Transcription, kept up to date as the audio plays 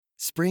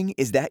Spring,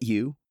 is that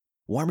you?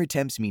 Warmer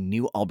temps mean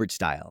new Allbirds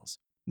styles.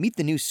 Meet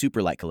the new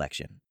Superlight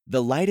collection,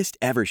 the lightest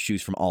ever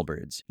shoes from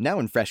Allbirds, now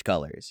in fresh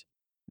colors.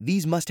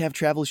 These must-have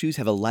travel shoes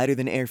have a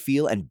lighter-than-air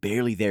feel and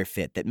barely there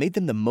fit that made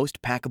them the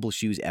most packable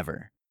shoes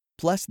ever.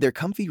 Plus, they're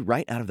comfy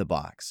right out of the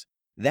box.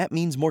 That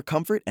means more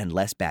comfort and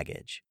less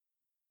baggage.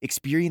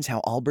 Experience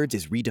how Allbirds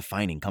is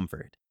redefining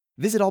comfort.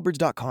 Visit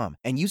allbirds.com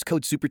and use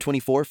code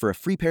SUPER24 for a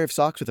free pair of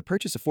socks with a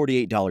purchase of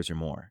 $48 or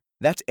more.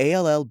 That's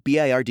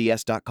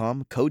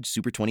ALLBIRDS.com, code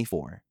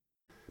SUPER24.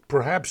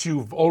 Perhaps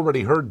you've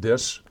already heard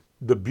this.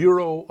 The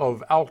Bureau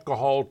of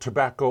Alcohol,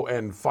 Tobacco,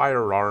 and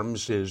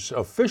Firearms is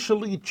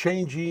officially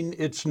changing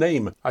its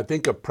name. I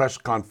think a press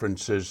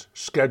conference is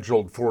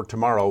scheduled for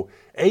tomorrow.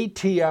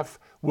 ATF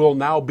will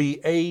now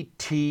be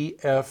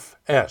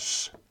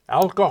ATFS.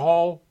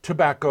 Alcohol,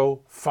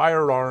 Tobacco,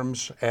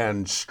 Firearms,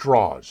 and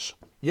Straws.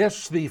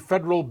 Yes, the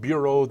federal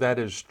bureau that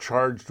is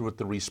charged with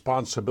the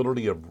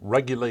responsibility of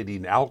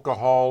regulating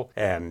alcohol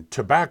and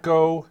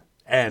tobacco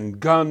and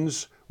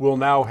guns will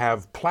now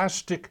have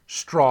plastic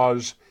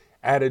straws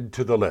added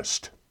to the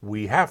list.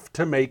 We have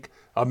to make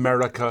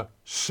America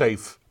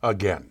safe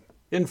again.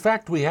 In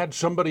fact, we had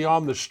somebody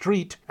on the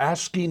street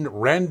asking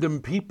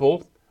random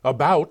people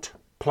about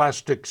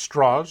plastic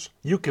straws.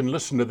 You can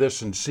listen to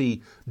this and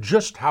see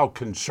just how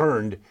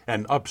concerned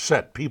and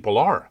upset people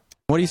are.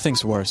 What do you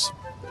think's worse?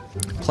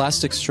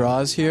 Plastic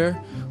straws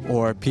here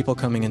or people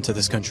coming into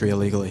this country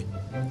illegally?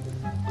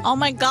 Oh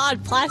my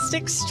God,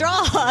 plastic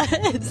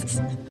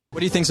straws! What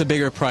do you think's a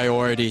bigger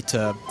priority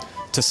to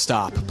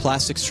stop?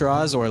 Plastic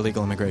straws or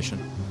illegal immigration?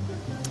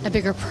 A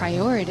bigger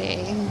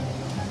priority?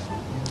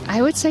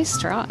 I would say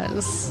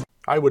straws.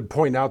 I would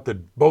point out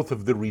that both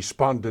of the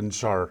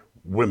respondents are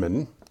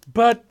women,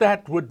 but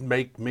that would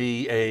make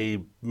me a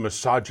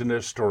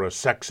misogynist or a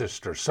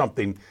sexist or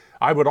something.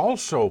 I would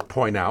also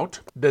point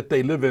out that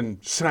they live in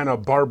Santa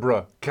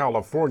Barbara,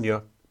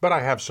 California, but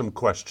I have some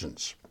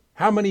questions.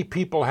 How many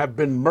people have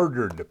been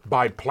murdered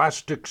by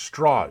plastic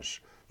straws?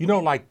 You know,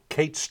 like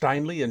Kate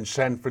Steinle in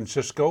San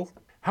Francisco?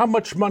 How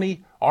much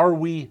money are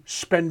we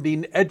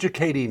spending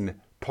educating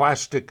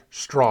plastic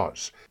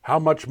straws? How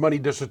much money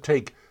does it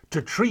take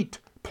to treat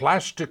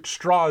plastic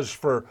straws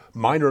for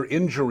minor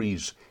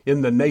injuries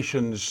in the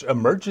nation's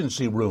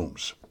emergency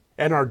rooms?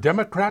 And are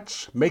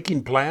Democrats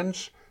making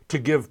plans to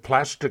give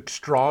plastic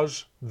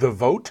straws the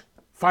vote?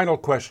 Final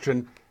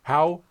question,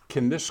 how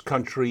can this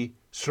country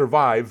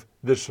survive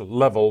this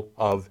level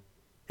of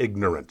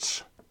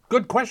ignorance?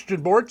 Good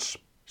question, Bortz.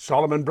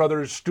 Solomon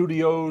Brothers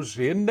Studios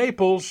in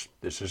Naples.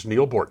 This is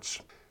Neil Bortz.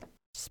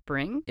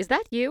 Spring? Is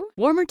that you?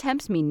 Warmer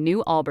temps mean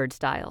new Allbirds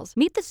styles.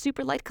 Meet the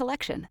Superlight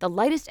collection, the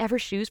lightest ever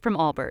shoes from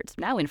Allbirds,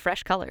 now in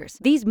fresh colors.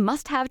 These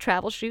must-have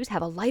travel shoes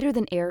have a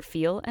lighter-than-air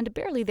feel and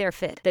barely there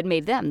fit that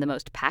made them the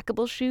most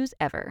packable shoes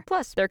ever.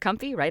 Plus, they're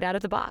comfy right out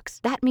of the box.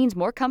 That means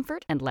more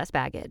comfort and less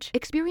baggage.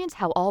 Experience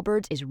how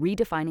Allbirds is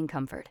redefining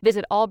comfort.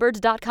 Visit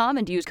allbirds.com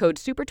and use code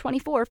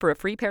SUPER24 for a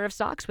free pair of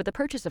socks with a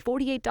purchase of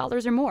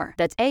 $48 or more.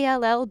 That's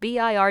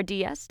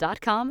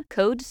ALLBIRDS.com,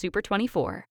 code SUPER24.